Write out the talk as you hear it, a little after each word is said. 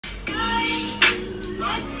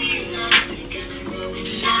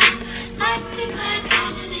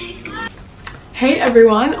Hey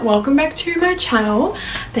everyone, welcome back to my channel.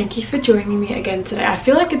 Thank you for joining me again today. I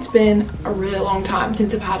feel like it's been a really long time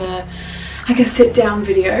since I've had a sit down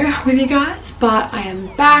video with you guys, but I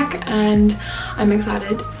am back and I'm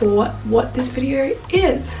excited for what this video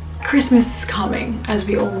is. Christmas is coming, as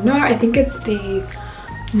we all know. I think it's the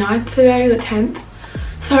 9th today, the 10th.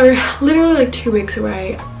 So literally like 2 weeks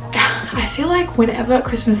away. I feel like whenever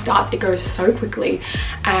Christmas starts, it goes so quickly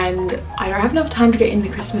and I don't have enough time to get in the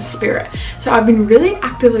Christmas spirit. So I've been really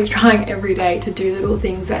actively trying every day to do little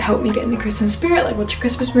things that help me get in the Christmas spirit, like watch a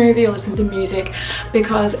Christmas movie or listen to music,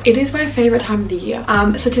 because it is my favorite time of the year.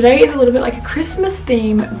 So today is a little bit like a Christmas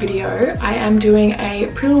theme video. I am doing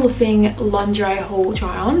a Pretty Little Thing lingerie haul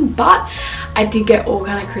try on, but I did get all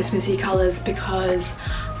kind of Christmassy colors because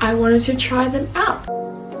I wanted to try them out.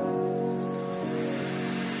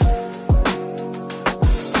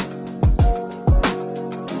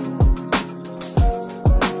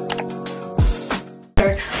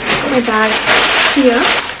 My bag here.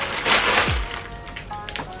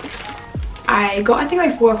 I got I think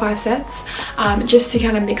like 4 or 5 sets just to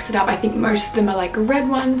kind of mix it up. I think most of them are like red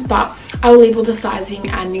ones, but I will leave all the sizing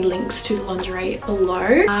and the links to the lingerie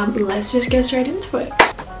below. Let's just get straight into it.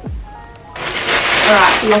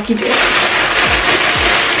 Alright, lucky dip.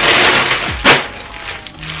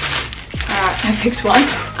 Alright, I picked one.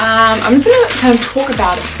 I'm just gonna kind of talk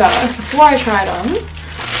about it first before I try it on.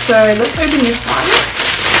 So let's open this one.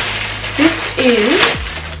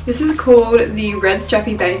 This is called the Red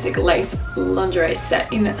Strappy Basic Lace Lingerie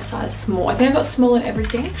Set in a size small. I think I got small in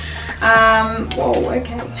everything. Whoa,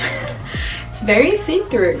 okay. It's very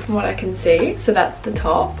see-through from what I can see. So that's the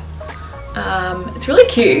top. It's really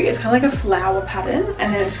cute. It's kind of like a flower pattern,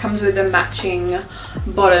 and then it just comes with the matching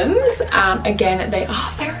bottoms. Again, they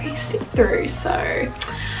are very see-through, so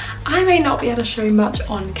I may not be able to show you much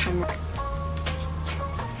on camera.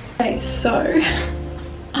 Okay, so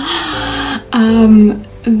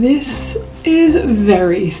this is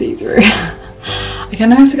very see-through. I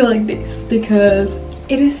kind of have to go like this because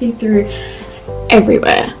it is see-through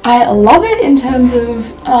everywhere. I love it in terms of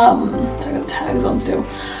I got the tags on still.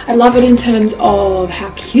 I love it in terms of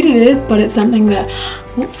how cute it is, but it's something that,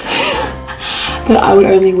 whoops, that I would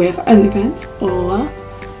only wear for OnlyFans or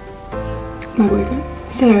my boyfriend.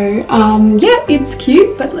 So yeah, it's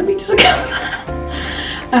cute, but let me just go.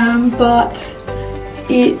 But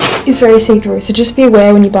it is very see-through, so just be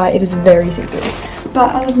aware when you buy it, it is very see-through.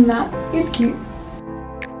 But other than that, it's cute.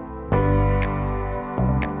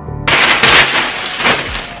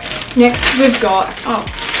 Next we've got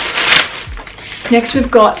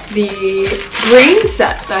the green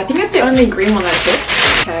set. So I think it's the only green one that I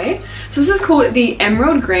picked. Okay, so this is called the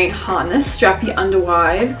Emerald Green Harness Strappy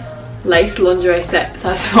Underwide Lace Lingerie Set. So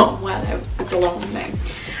I thought, wow, it's a long name.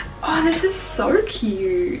 Oh, this is so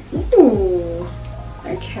cute. Ooh.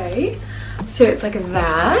 Okay, so it's like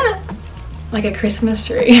that, like a Christmas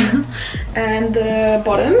tree. And the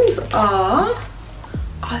bottoms are,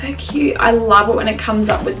 oh, they're cute. I love it when it comes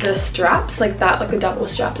up with the straps like that, like the double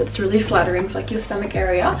straps. It's really flattering for like your stomach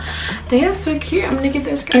area. They are so cute. I'm gonna give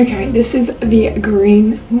those. Okay, this is the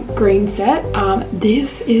green set.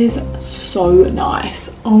 This is so nice.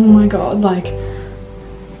 Oh my god, like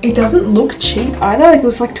it doesn't look cheap either. Like it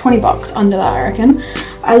was like 20 bucks under that, I reckon.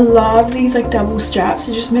 I love these like double straps.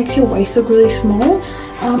 It just makes your waist look really small.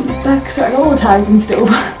 The back, so I got all the tags and still.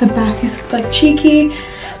 The back is like cheeky.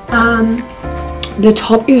 The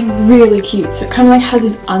top is really cute. So it kind of like has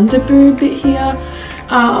this under boob bit here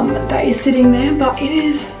that is sitting there, but it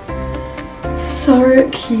is so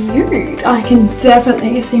cute. I can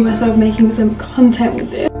definitely see myself making some content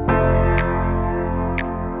with this.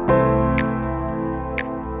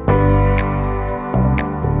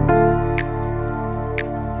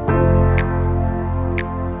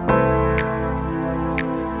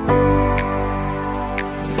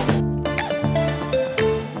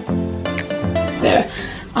 There,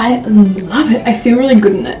 I love it. I feel really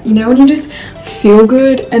good in it. You know when you just feel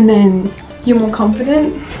good and then you're more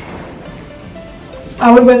confident?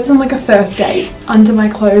 I would wear this on like a first date under my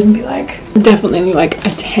clothes and be like, definitely like a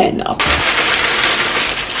 10 up.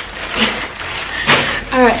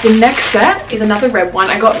 Alright, the next set is another red one.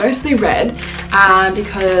 I got mostly red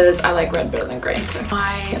because I like red better than green. So for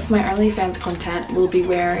my OnlyFans content, we'll be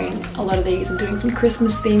wearing a lot of these and doing some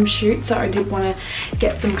Christmas themed shoots. So I did want to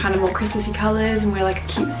get some kind of more Christmassy colours and wear like a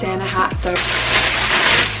cute Santa hat. So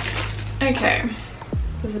okay,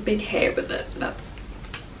 there's a big hair with it. That's,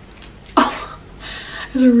 oh,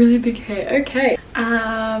 there's a really big hair. Okay.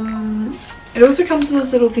 It also comes with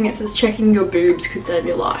this little thing that says checking your boobs could save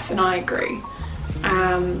your life, and I agree.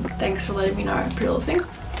 Thanks for letting me know, Pretty Little Thing.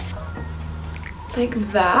 like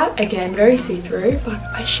that. Again, very see-through. But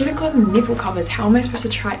I should have gotten nipple covers. How am I supposed to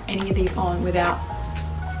try any of these on without,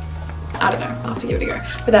 I don't know, I'll have to give it a go.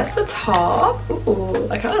 But that's the top. Ooh,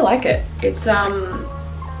 I kind of like it. It's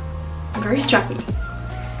very strappy.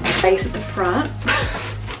 Lace at the front.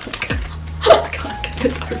 I can't get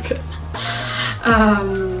this open.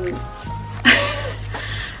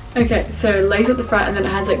 Okay, so lace at the front, and then it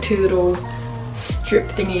has like two little strip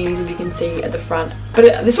thingies, if you can see, at the front.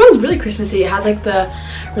 But this one's really Christmassy. It has like the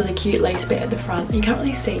really cute lace bit at the front. You can't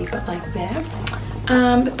really see, but like there.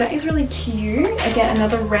 But that is really cute. Again,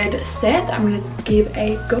 another red set. I'm gonna give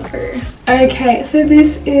a go. Okay, so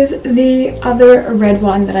this is the other red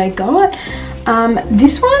one that I got.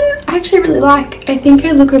 This one I actually really like. I think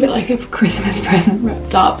I look a bit like a Christmas present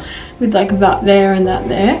wrapped up with like that there and that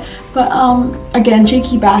there. But again,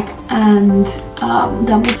 cheeky back and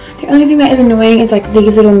double. The only thing that is annoying is like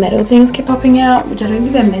these little metal things keep popping out, which I don't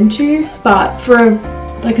think they're meant to. But for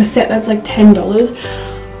like a set that's like $10,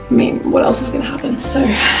 I mean, what else is gonna happen? So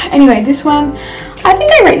anyway, this one, I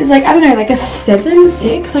think I rate this like, I don't know, like a 7,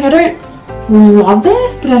 6. Like I don't love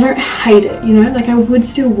it, but I don't hate it, you know? Like I would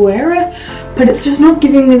still wear it, but it's just not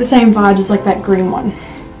giving me the same vibes as like that green one.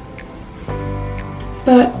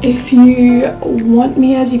 But if you want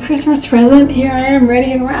me as your Christmas present, here I am,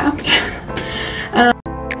 ready and wrapped.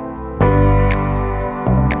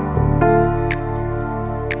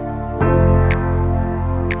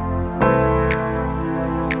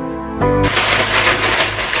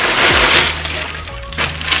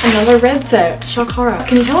 Another red set. Shock horror.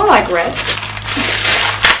 Can you tell I like red?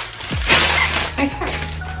 Okay.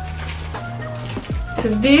 So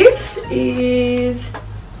this is...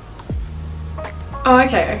 Oh,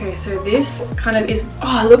 okay, so this kind of is...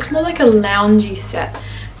 Oh, it looks more like a loungy set.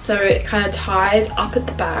 So it kind of ties up at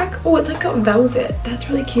the back. Oh, it's like got velvet. That's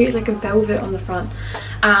really cute. It's like a velvet on the front.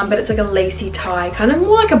 But it's like a lacy tie. Kind of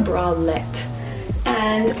more like a bralette.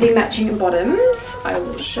 And the matching bottoms, I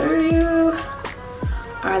will show you.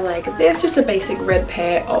 I like this, just a basic red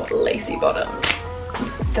pair of lacy bottoms.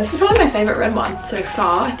 This is probably my favorite red one so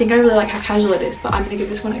far. I think I really like how casual it is, but I'm gonna give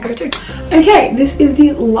this one a go too. Okay, this is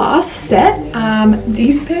the last set.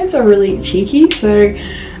 These pants are really cheeky, so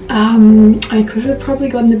I could have probably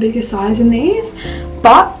gotten the bigger size in these,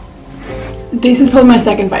 but this is probably my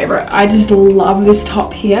second favorite. I just love this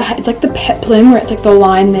top here. It's like the Peplum, where it's like the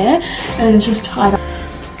line there, and it's just tied up.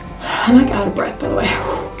 I'm like out of breath, by the way.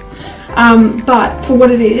 But for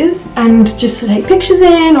what it is, and just to take pictures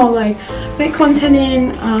in or like make content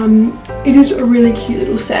in, it is a really cute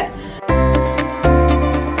little set.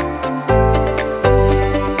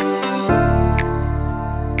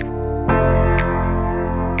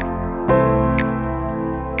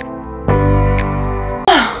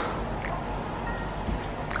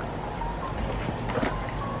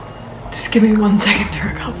 Just give me 1 second to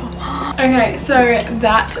recover. Okay, so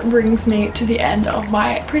that brings me to the end of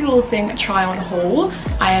my Pretty Little Thing try on haul.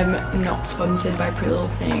 I am not sponsored by Pretty Little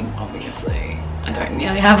Thing, obviously. I don't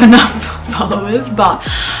nearly have enough followers, but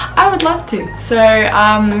I would love to. So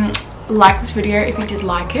like this video if you did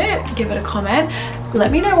like it, give it a comment.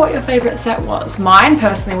 Let me know what your favorite set was. Mine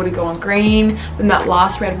personally would go on green, then that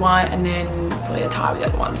last red one, and then probably a tie with the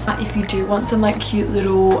other ones. If you do want some like cute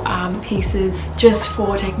little pieces just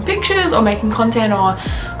for taking pictures or making content or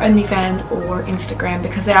OnlyFans or Instagram,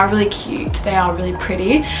 because they are really cute, they are really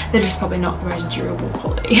pretty, they're just probably not the most durable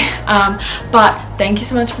quality. But thank you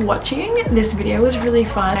so much for watching. This video was really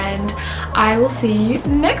fun and I will see you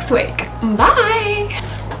next week. Bye!